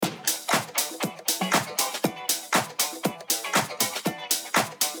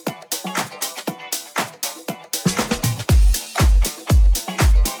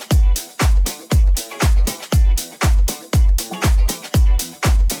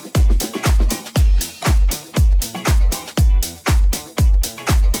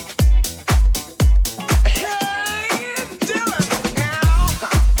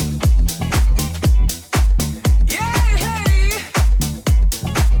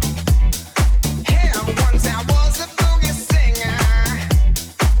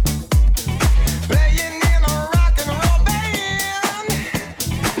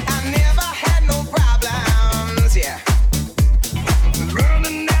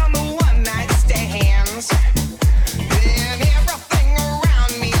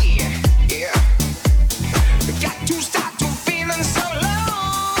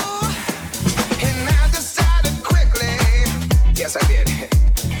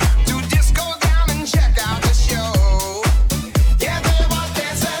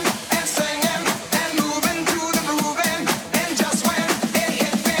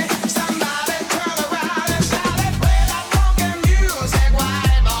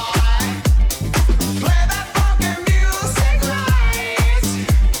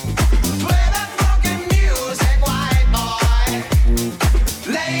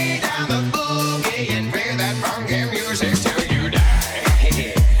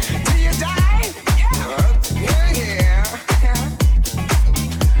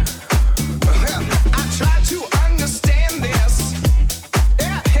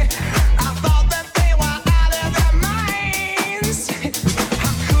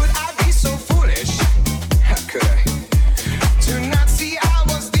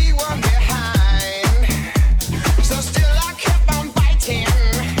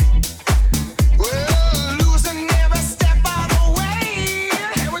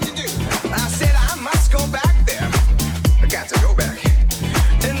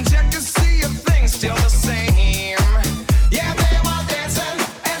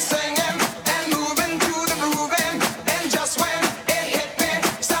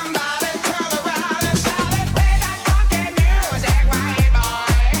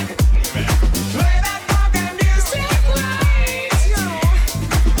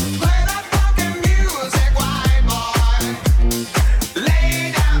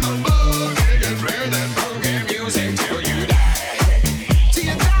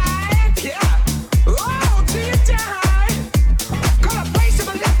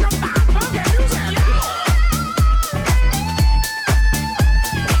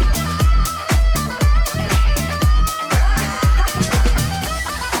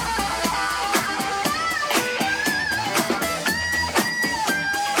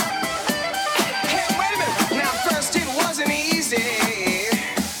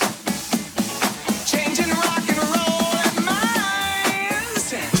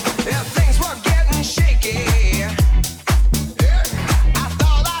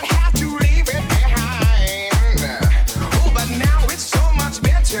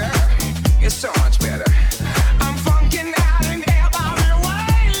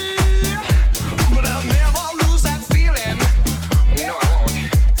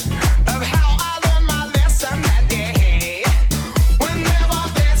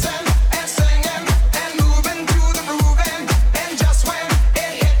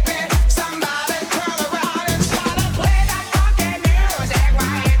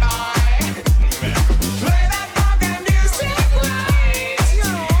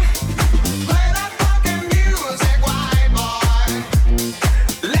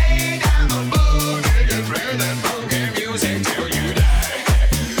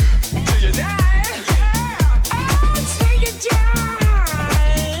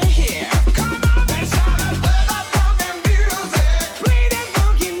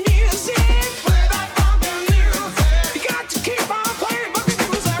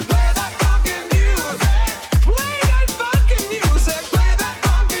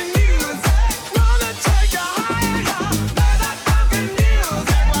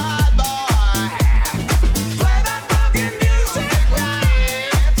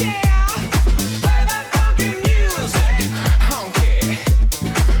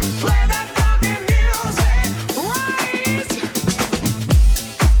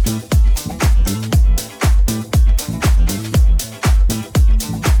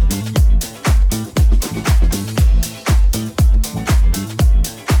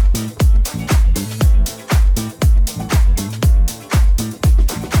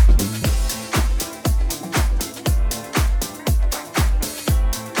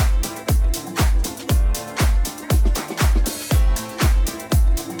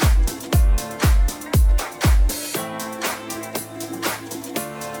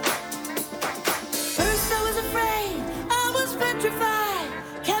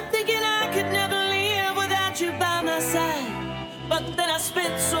Then I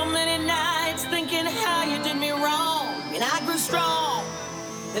spent so many nights thinking how you did me wrong. And I grew strong,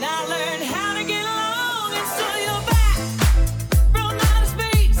 and I learned how to get along. And so you're back from outer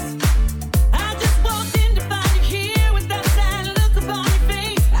space. I just walked in to find you here with that sad look upon your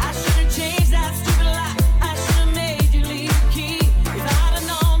face. I should have changed that stupid lie. I should have made you leave the key. If I'd have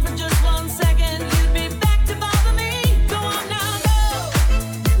known for just 1 second you'd be back to bother me. Go on now, go.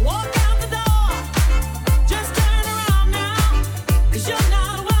 Walk out the door. Just turn around now. 'Cause you're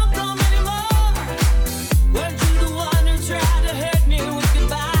not welcome anymore. Weren't you the one who tried to hurt me with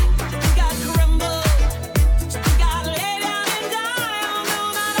goodbye? You think I crumbled? You think I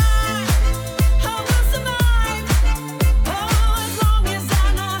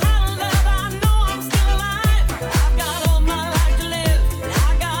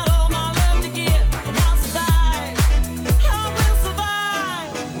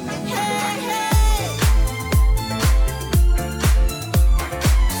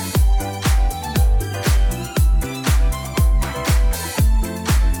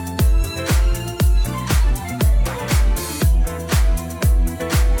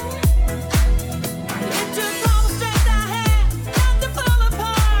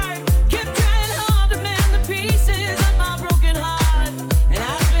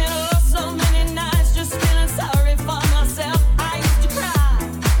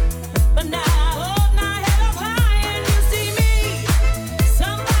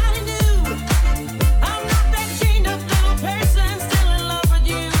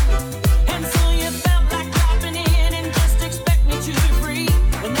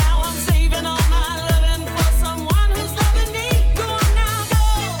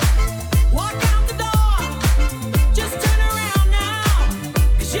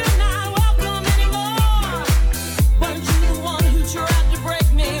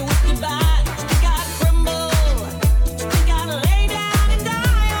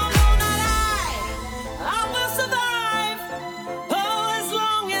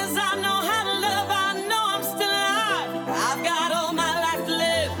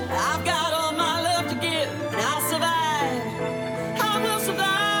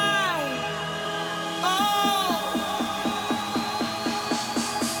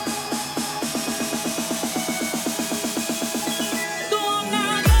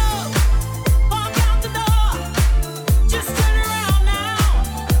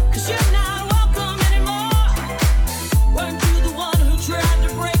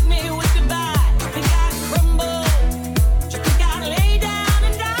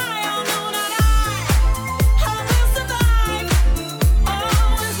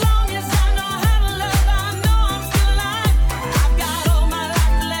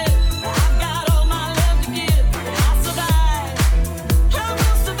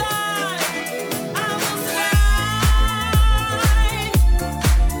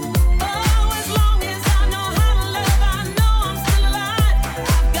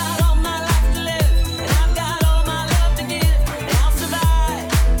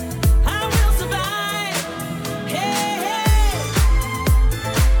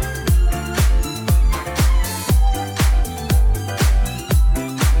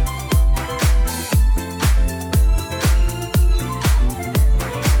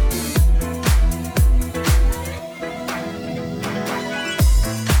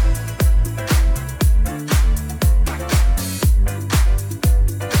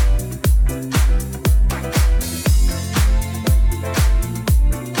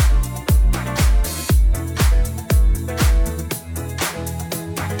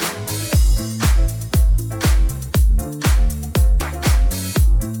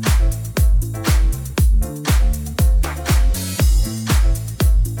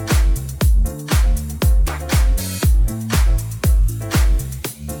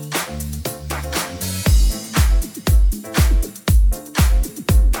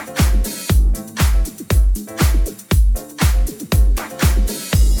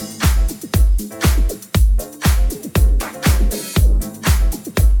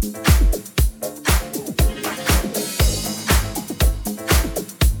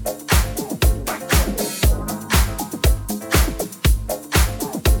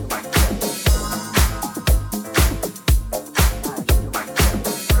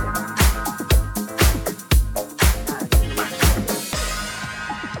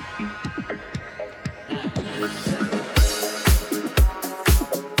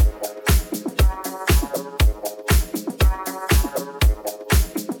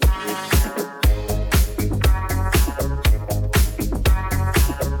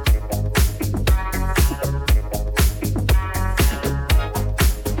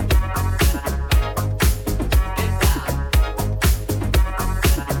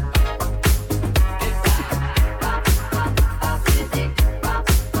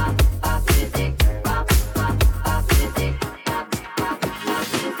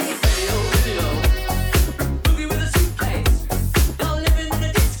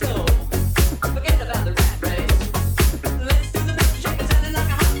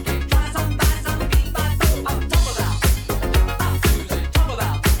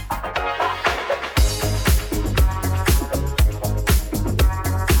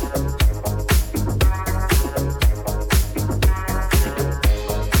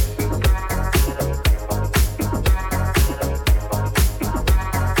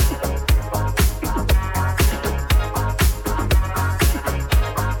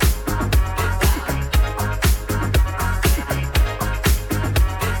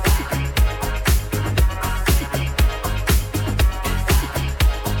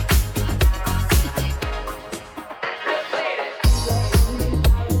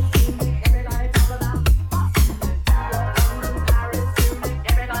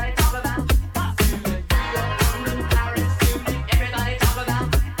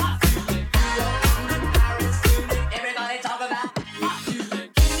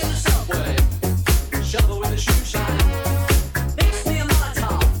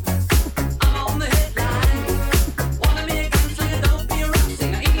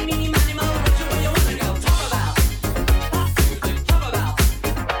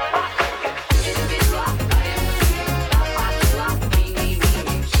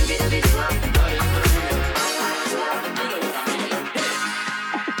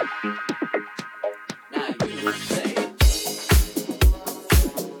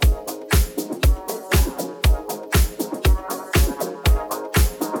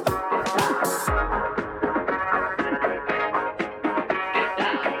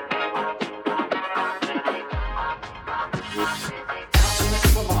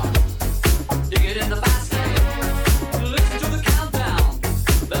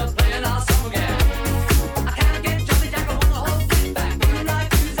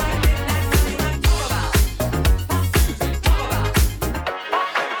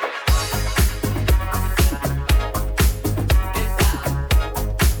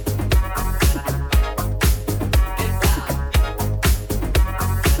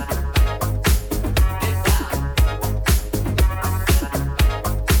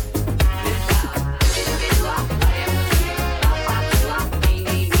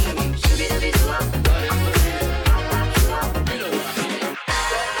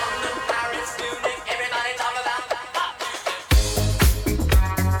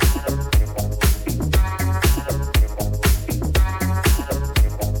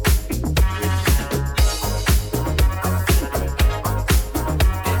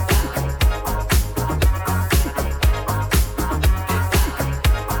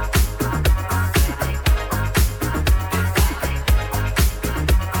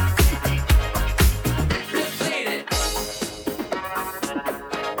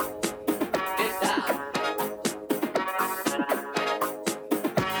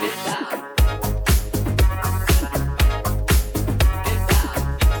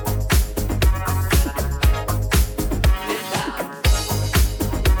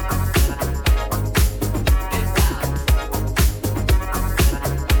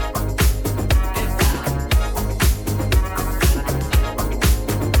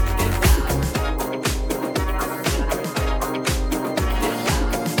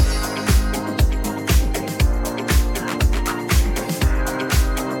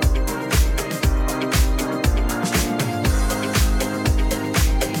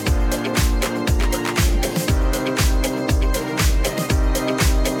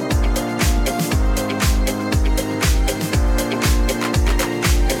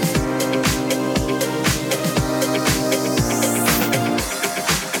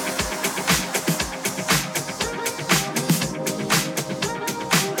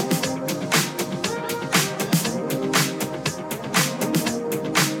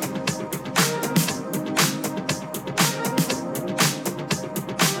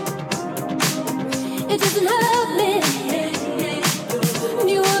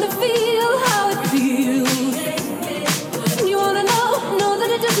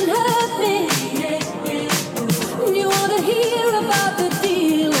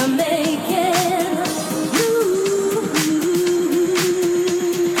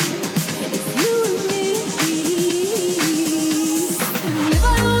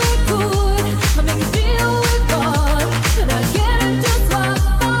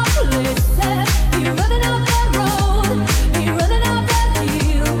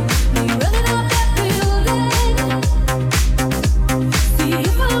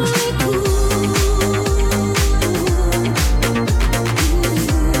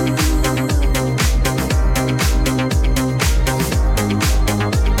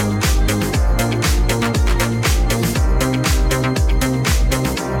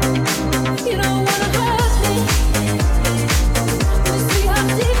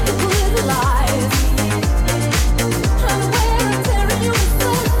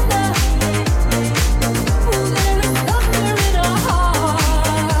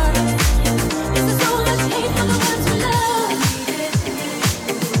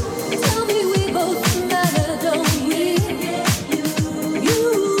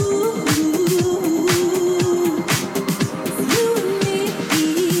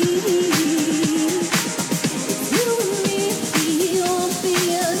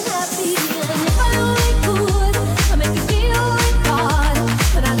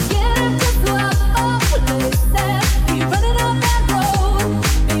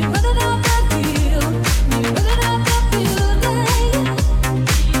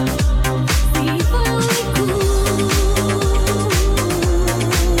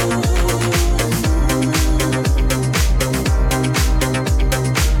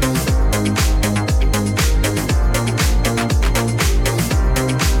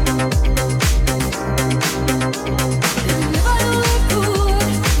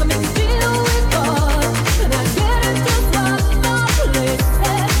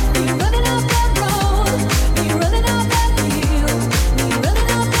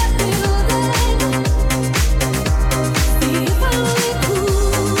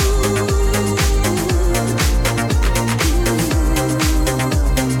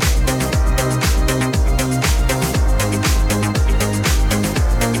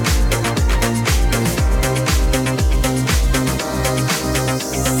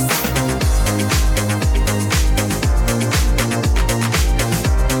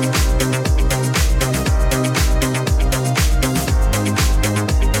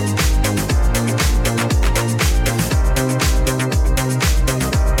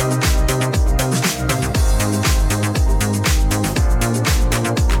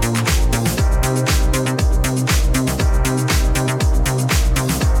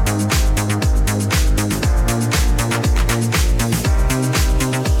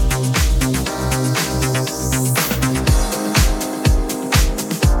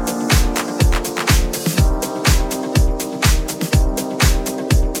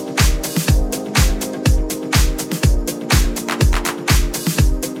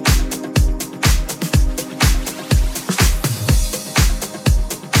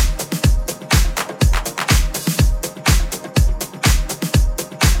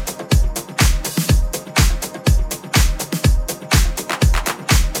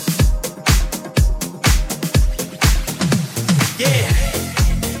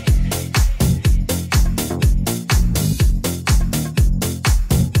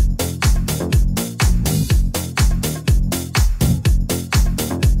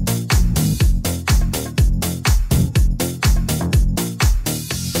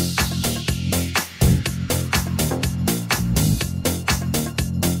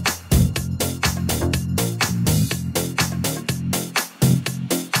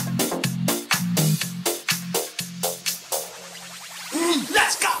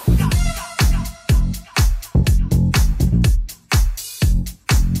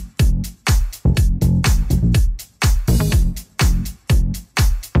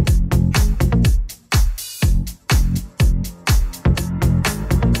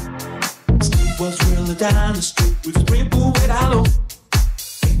Was really down the street with a great bull with hollow.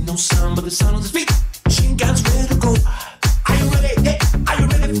 Ain't no sound but the sound of the speed. Machine guns ready to go. Are you ready? Hey, are you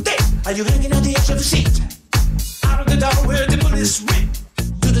ready for day? Are you hanging on the edge of the seat? Out of the door where the bullets rip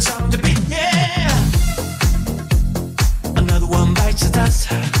to the sound of the beat. Yeah. Another one bites the dust.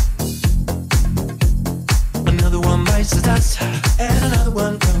 Another one bites the dust. And another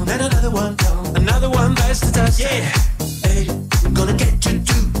one gone. And another one gone. Another one bites the dust. Yeah. Hey, I'm gonna get you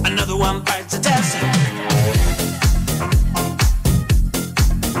too. Another one bites the dust.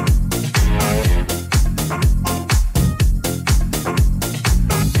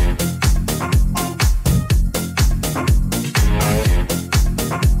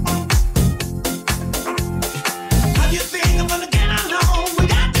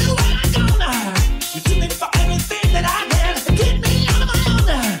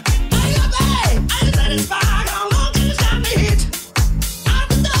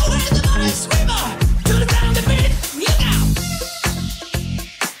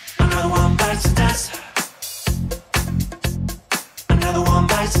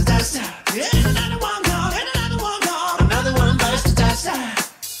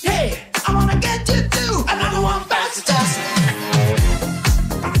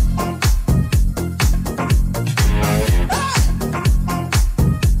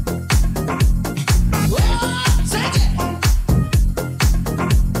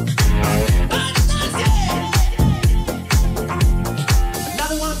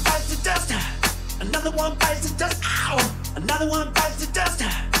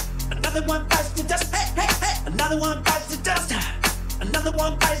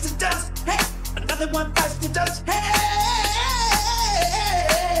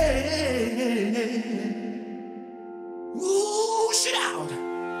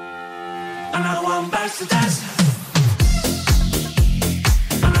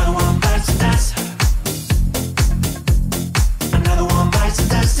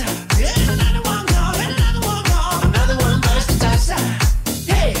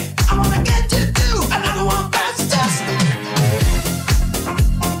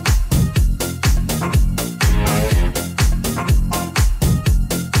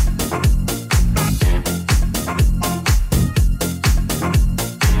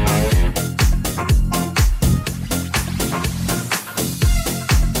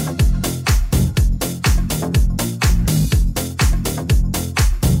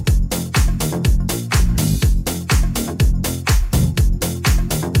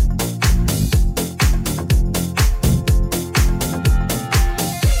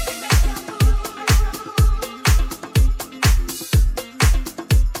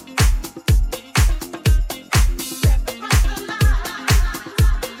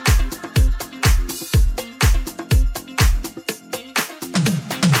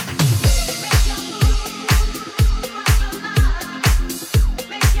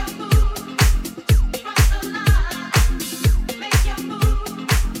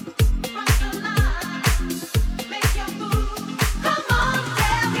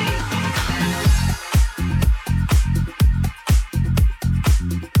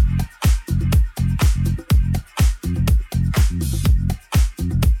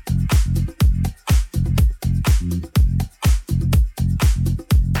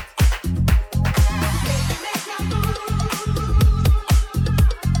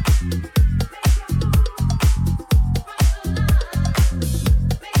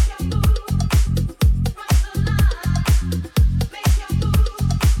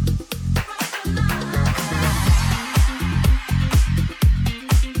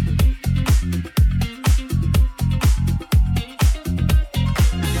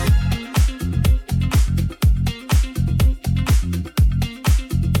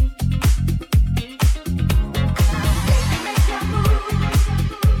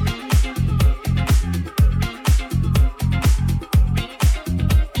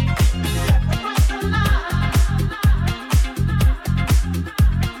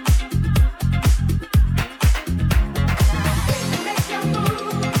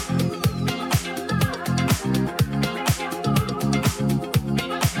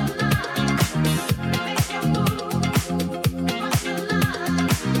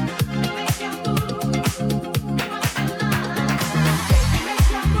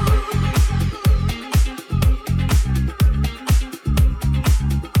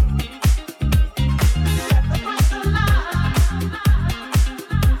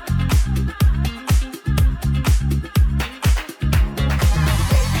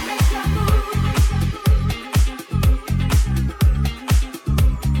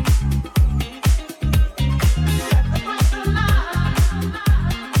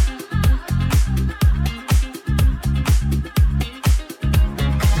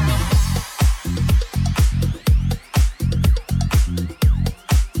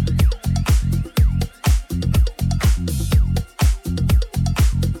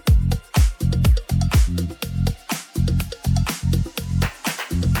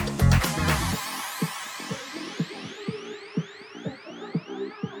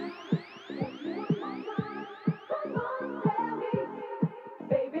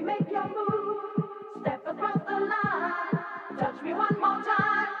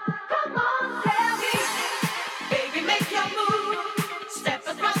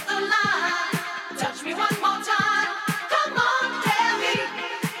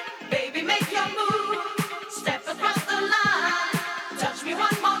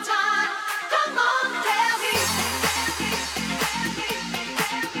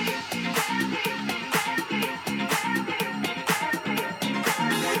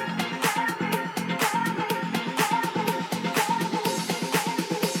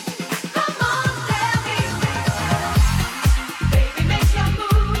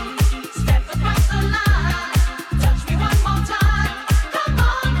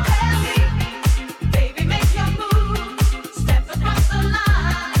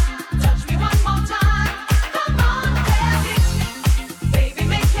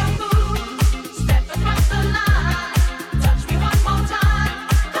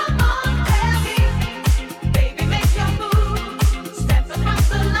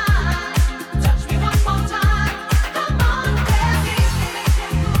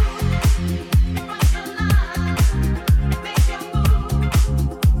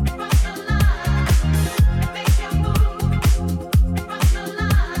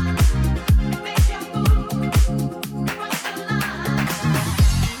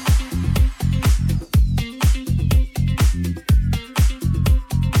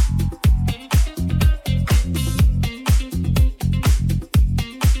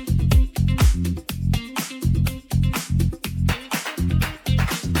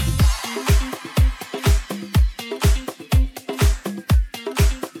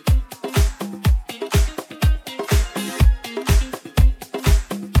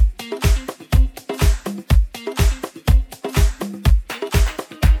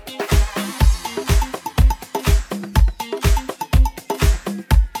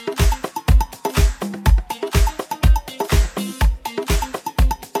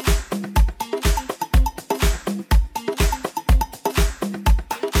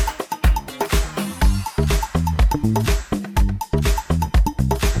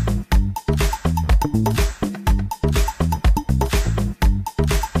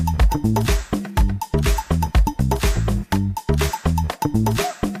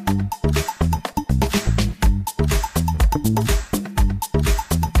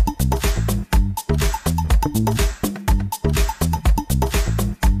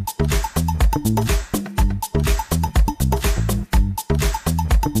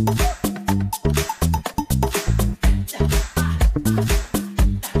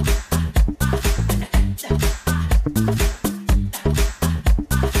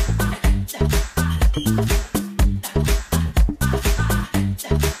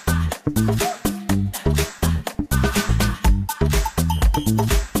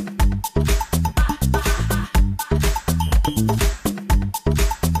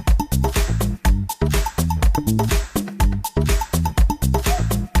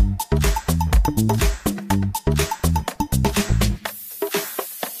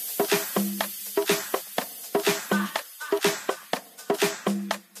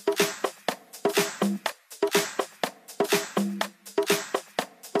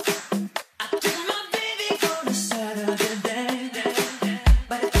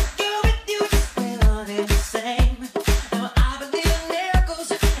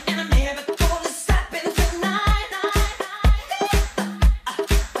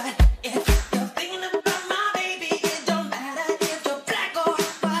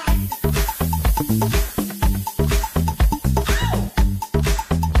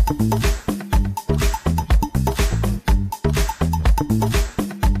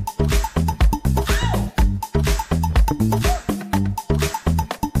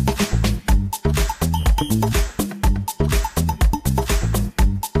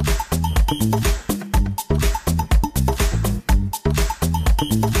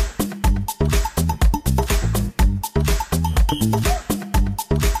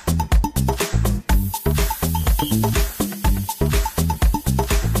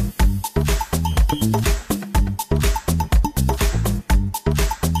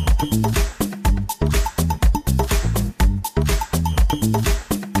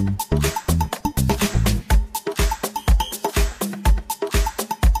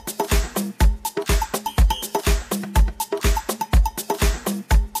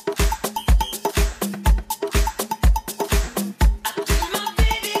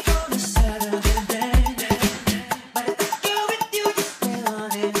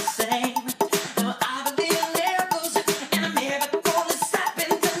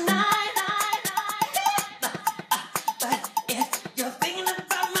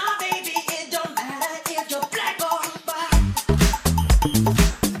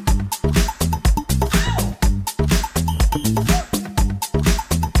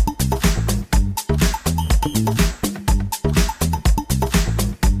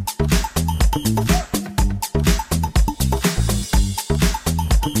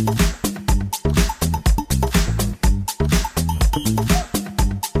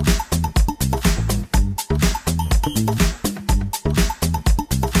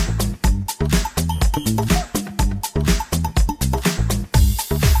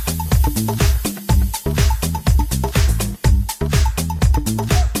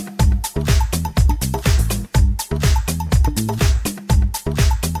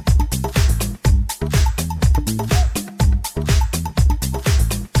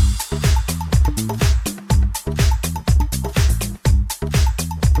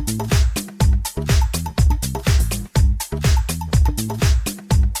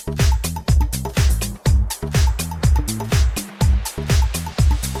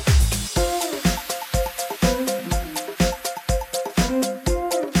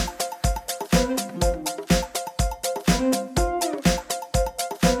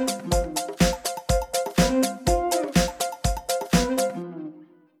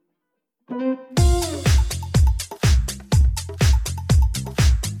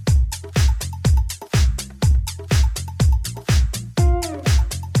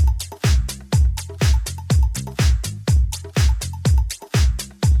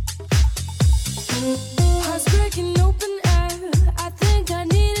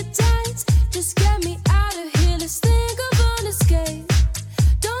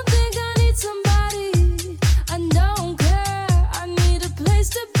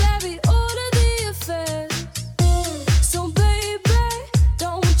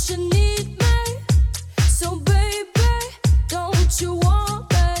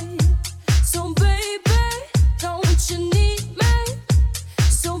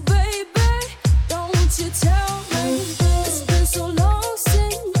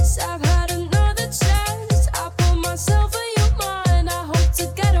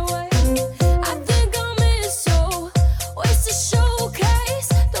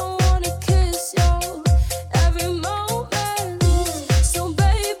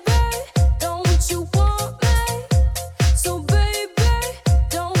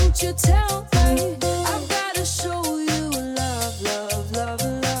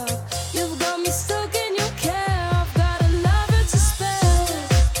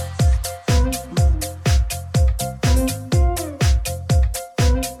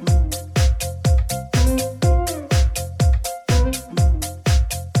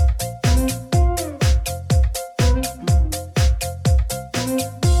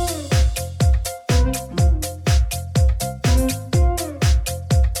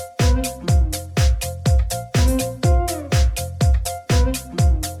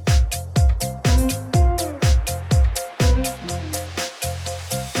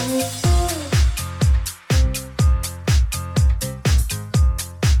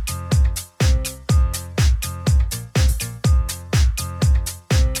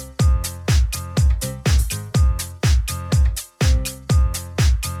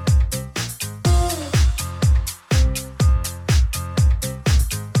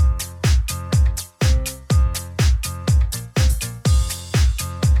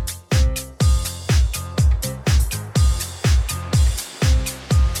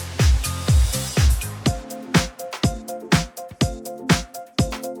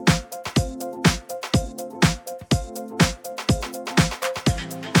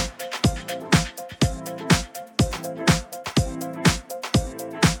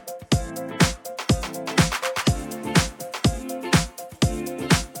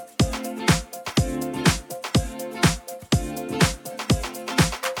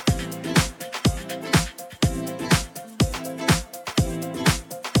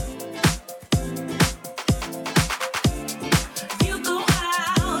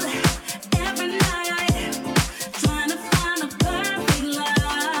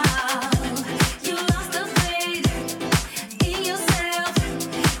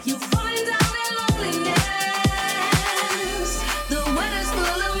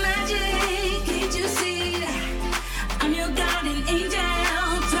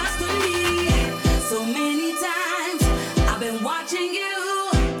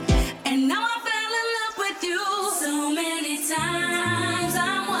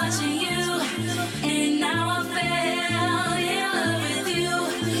 watching you, and now I fell in love with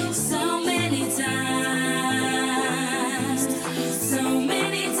you so many times, so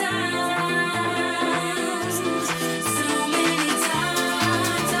many times, so many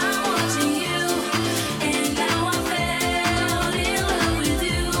times. I'm watching you, and now I fell in love with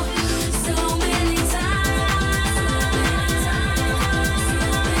you so many times.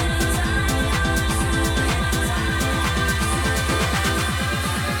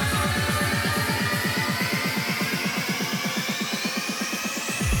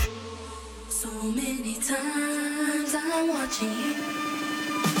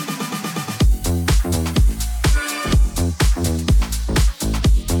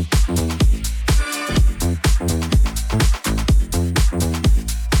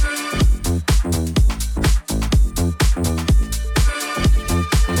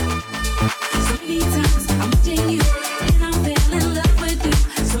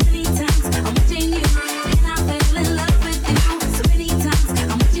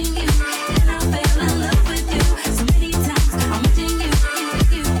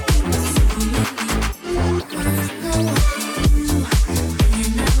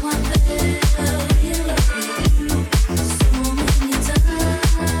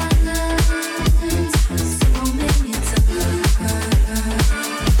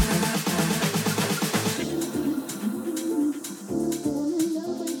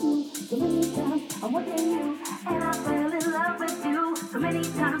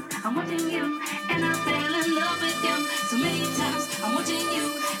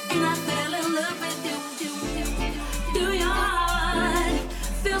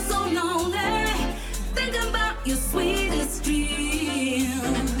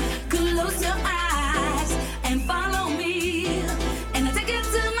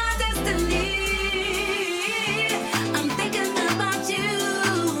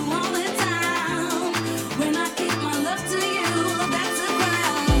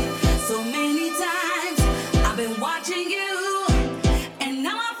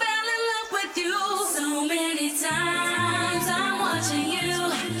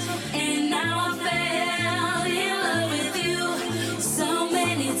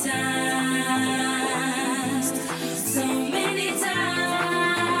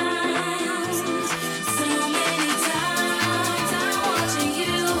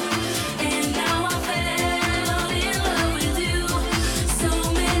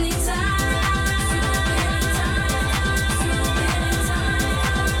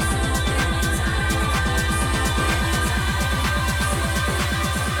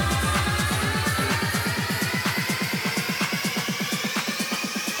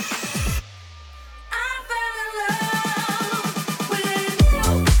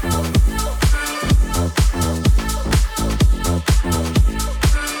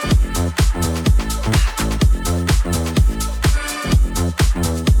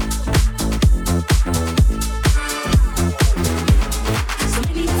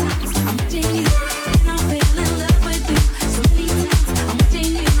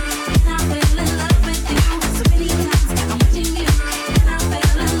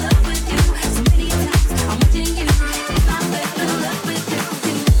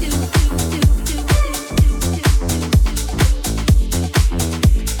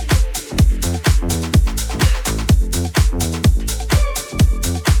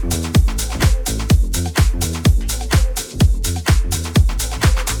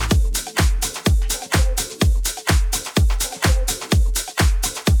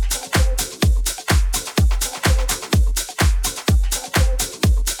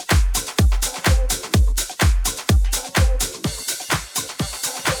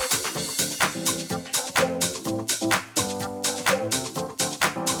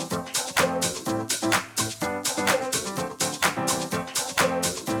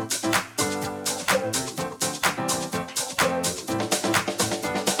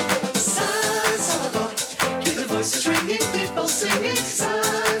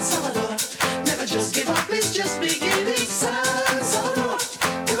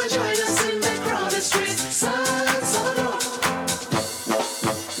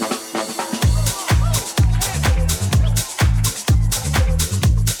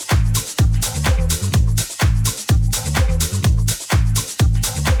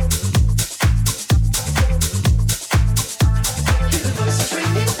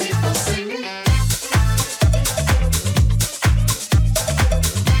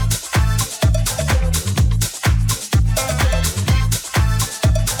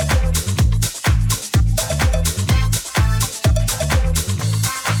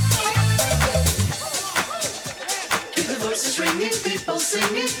 people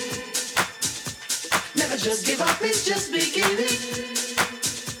singing. Never just give up, it's just beginning.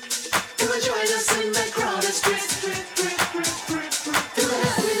 Come and join us in the crowded street. Feel the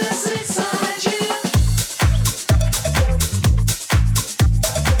happiness inside you.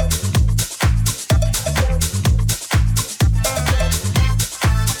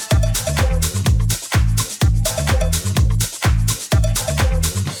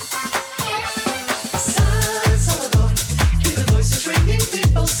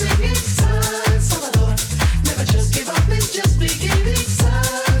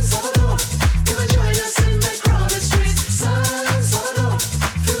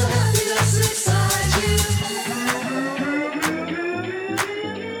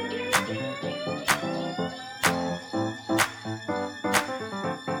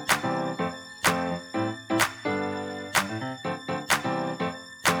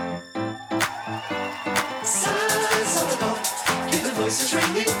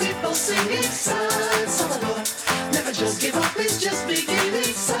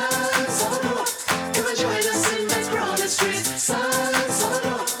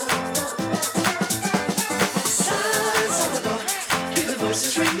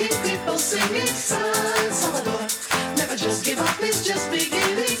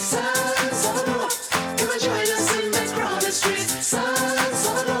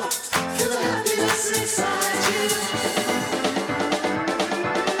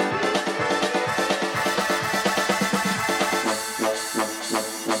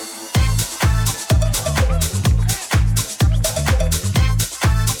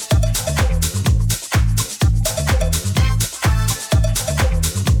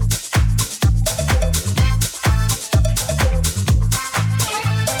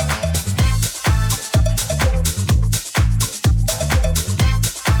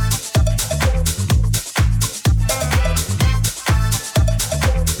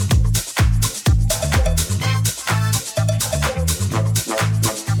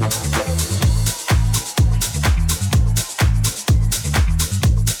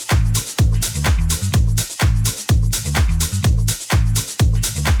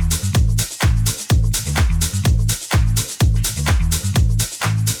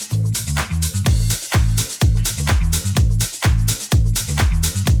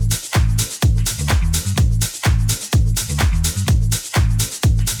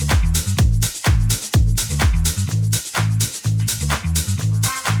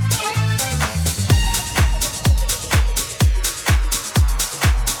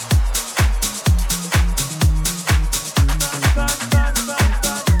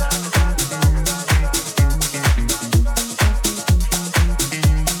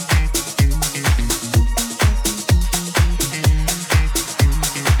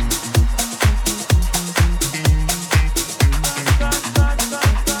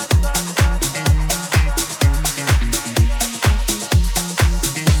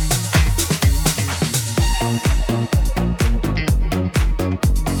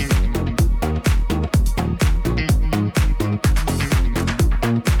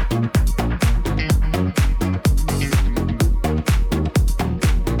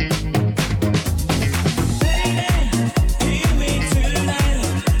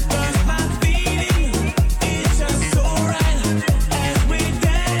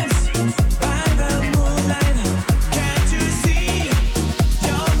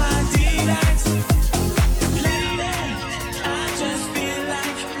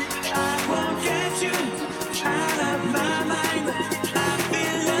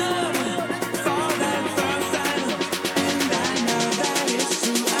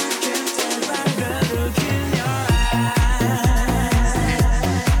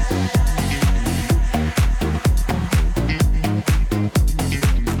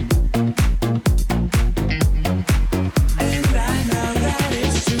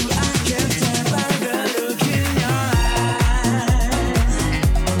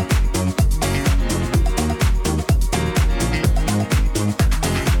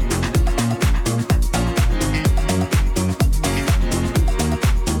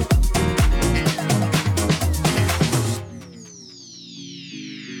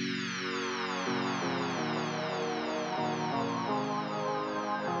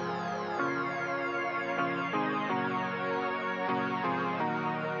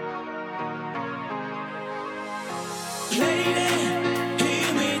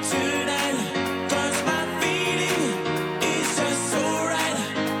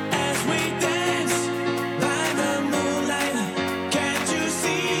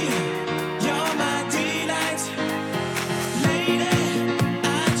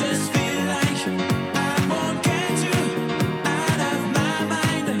 Out of my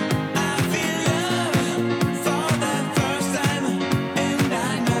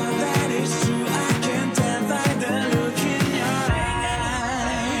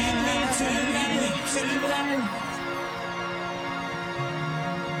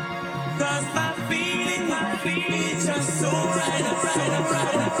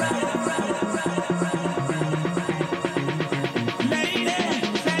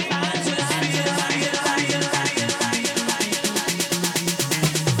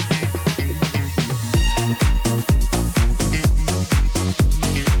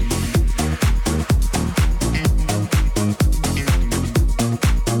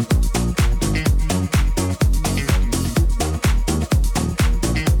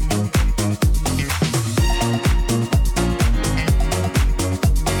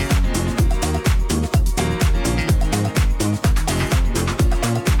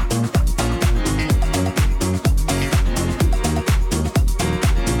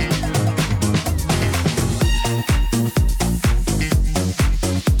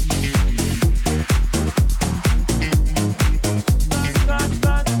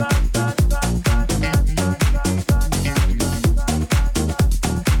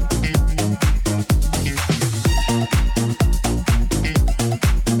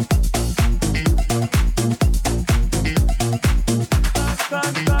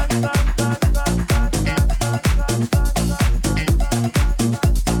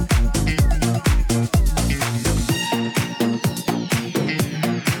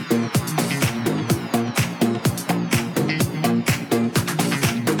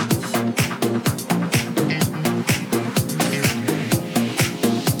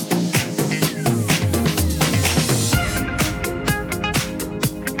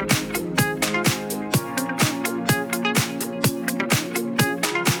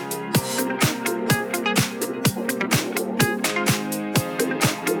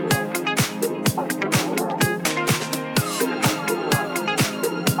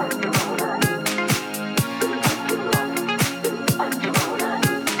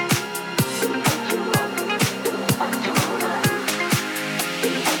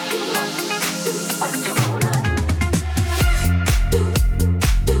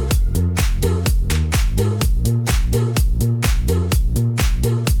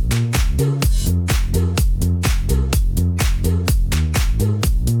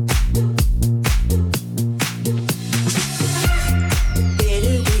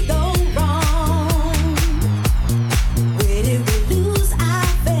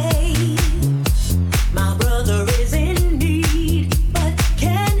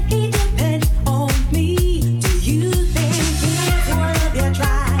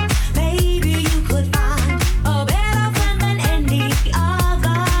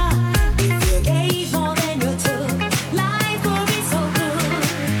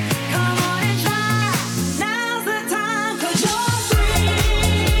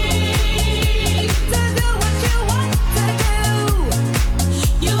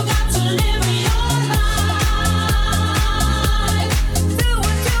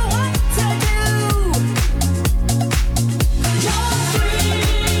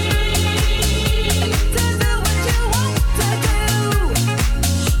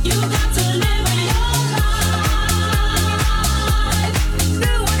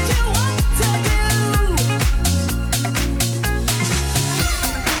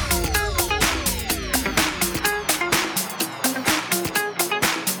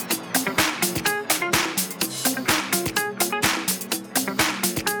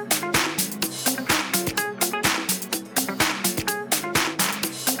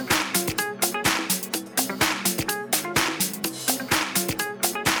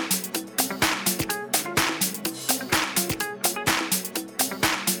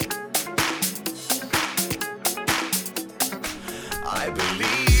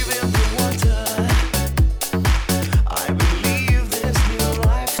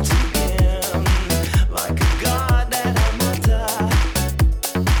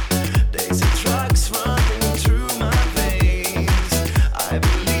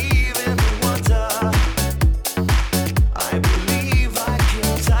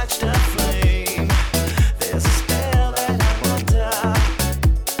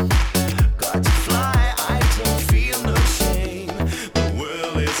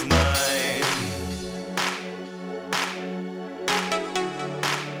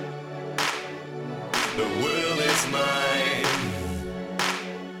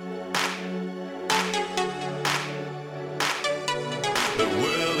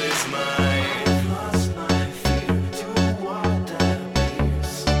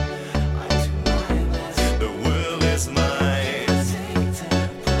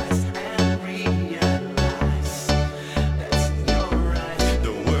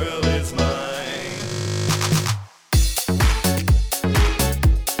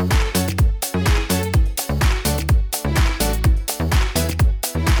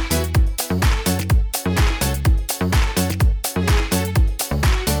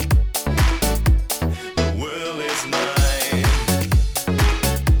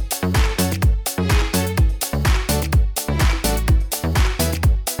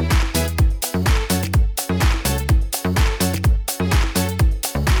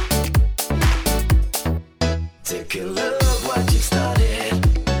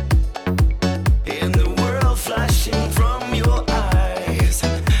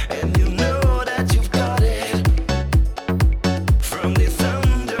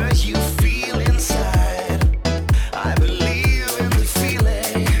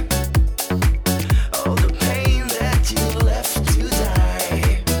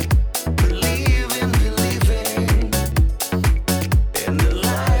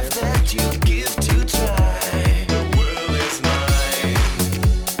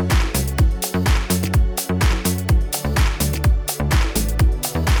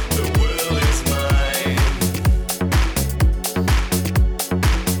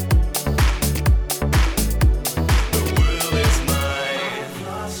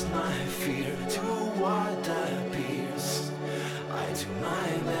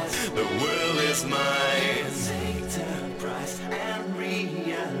The world is mine. Take the price and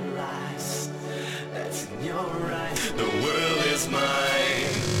realize that's in your eyes. The world is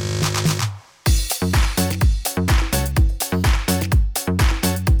mine.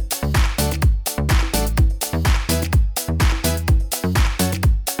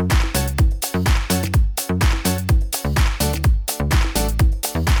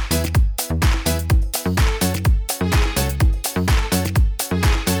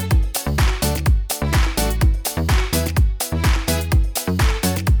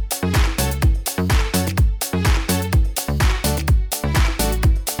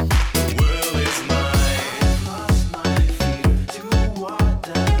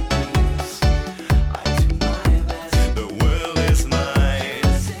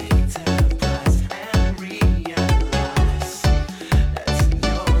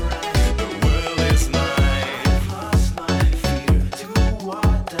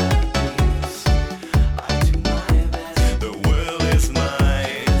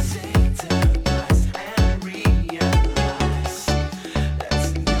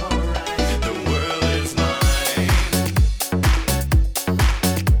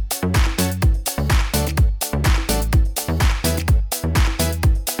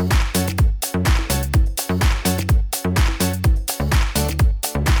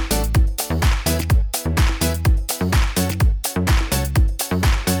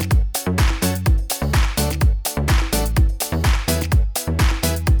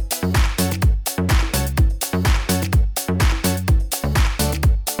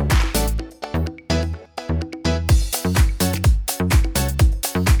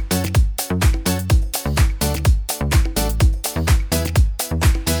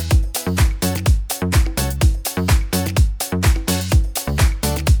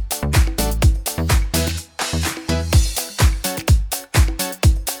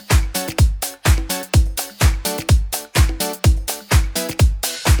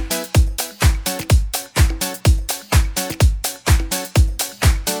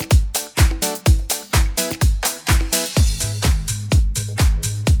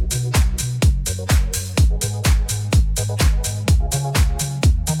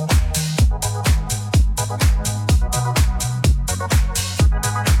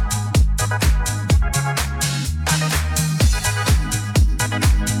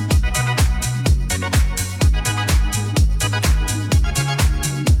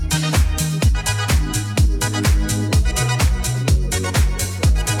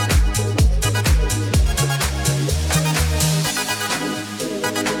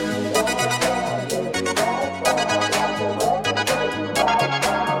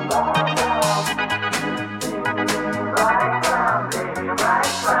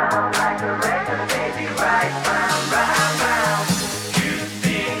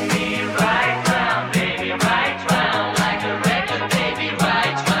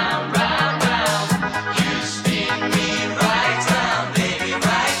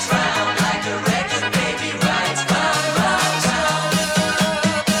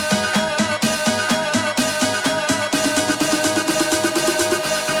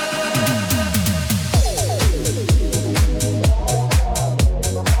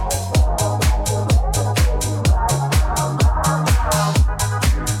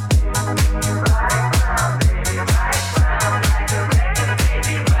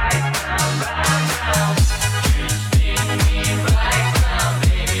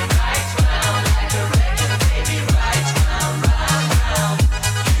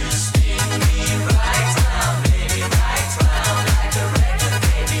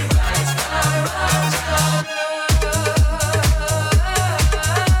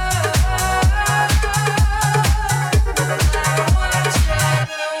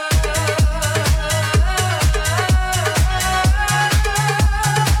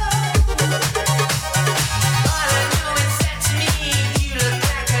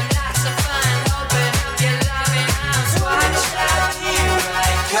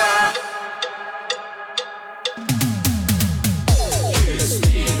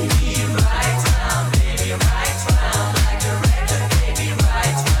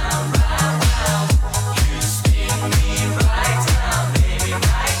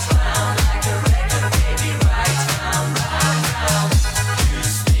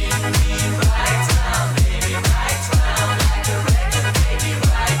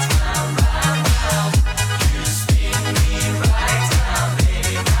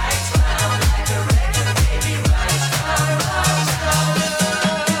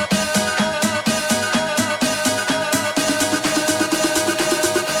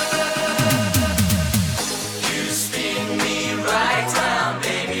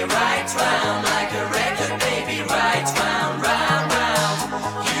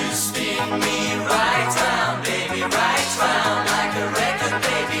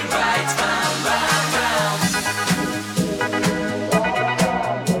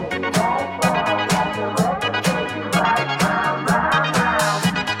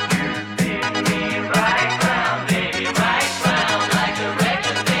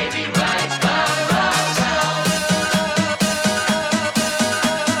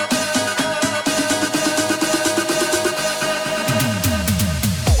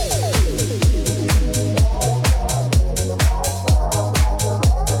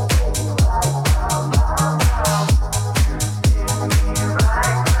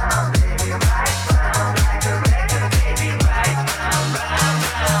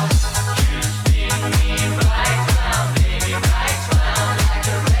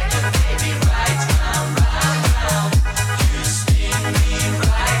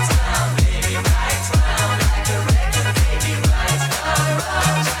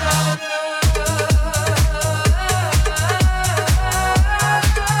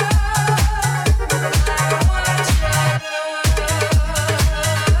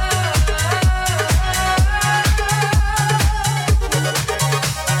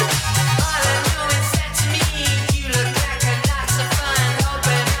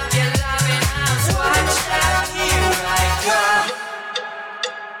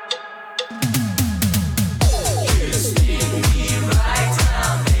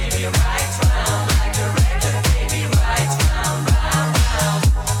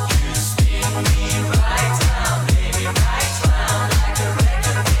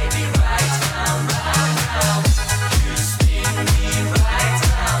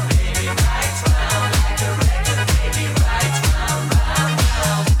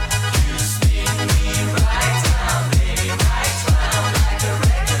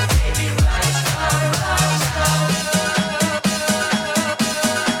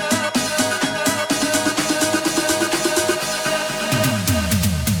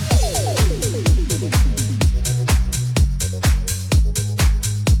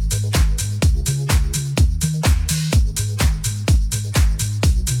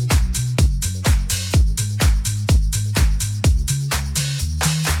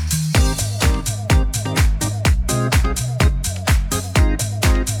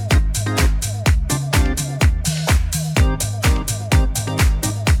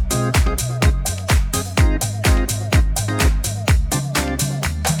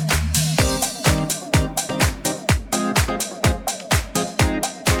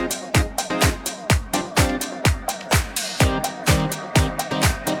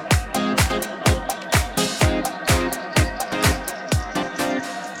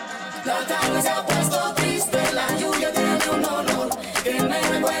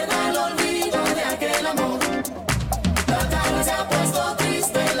 recuerda el olvido de aquel amor. La tarde se ha puesto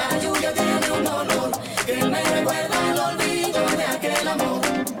triste, la lluvia tiene un olor que me recuerda el olvido de aquel amor.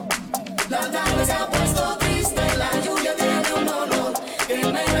 La tarde se ha puesto triste, la lluvia tiene un olor que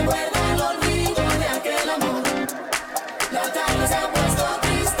me recuerda el olvido de aquel amor. La tarde se ha puesto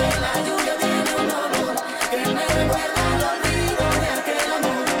triste, la lluvia tiene un olor que me recuerda el olvido de aquel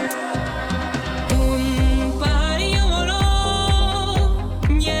amor. Un pajarillo voló,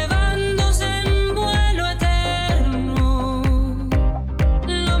 llevándose en vuelo eterno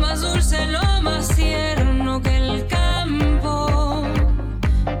lo más dulce, lo más tierno que el campo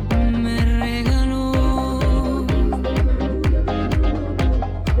me regaló.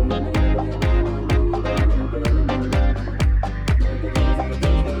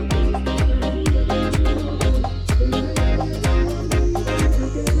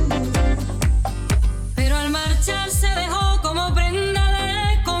 Pero al marchar se dejó como prenda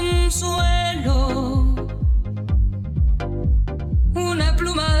de consuelo una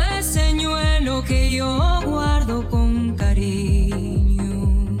pluma de señuelo que yo guardo con cariño.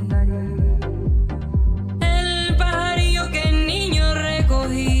 El pajarillo que niño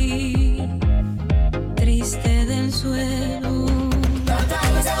recogí, triste del suelo. La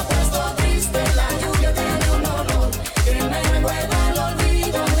tarde se ha puesto triste, la lluvia tiene un olor que me recuerda el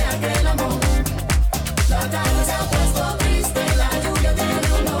olvido de aquel amor. La tarde se ha puesto triste, la lluvia tiene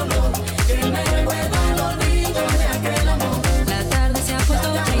un olor que me recuerda el olvido de aquel amor. La tarde se ha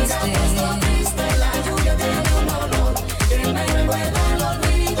puesto triste, la lluvia tiene un olor que me recuerda el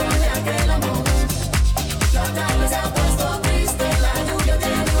olvido de aquel amor. La tarde se ha puesto triste, la lluvia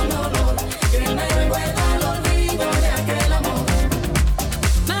tiene un olor que me recuerda el olvido de aquel amor.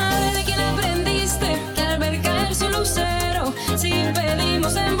 Madre, ¿de quién aprendiste que al ver caer su lucero, si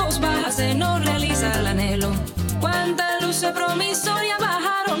pedimos en voz baja se nos realiza el anhelo? Cuántas luces promisorias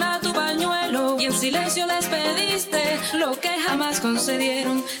bajaron a tu pañuelo y en silencio les pediste lo que jamás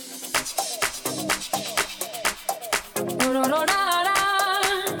concedieron.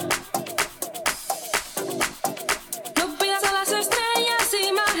 No pidas a las estrellas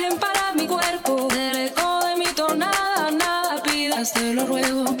imagen para mi cuerpo, del eco de mi tonada nada pidas, te lo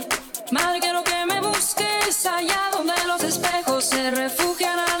ruego. Madre, quiero que me busques allá donde los espejos se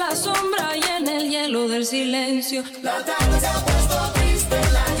refugian a la sombra y en el hielo del silencio. La tarde se ha puesto triste,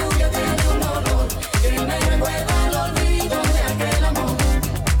 la lluvia tiene un olor que me recuerda el olvido de aquel amor.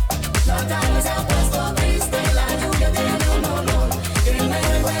 La tarde se ha puesto triste, la lluvia tiene un olor que me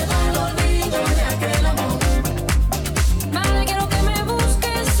recuerda el olvido de aquel amor. Madre, quiero que me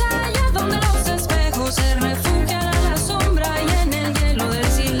busques allá donde los espejos se refugian a la sombra y en el hielo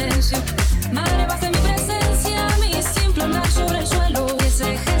del silencio. Madre, basta en mi presencia, mi simple andar sobre el suelo y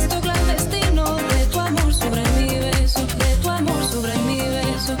ese gesto clandestino de tu amor sobre mi beso, de tu amor sobre mi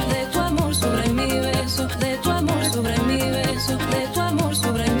beso, de tu amor sobre mi beso, de tu amor sobre mi beso, de tu amor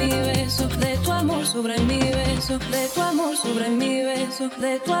sobre mi beso, de tu amor sobre mi beso, de tu amor sobre mi beso, de tu amor sobre mi beso,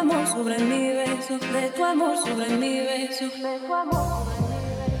 de tu amor sobre mi beso, de tu amor sobre mi beso.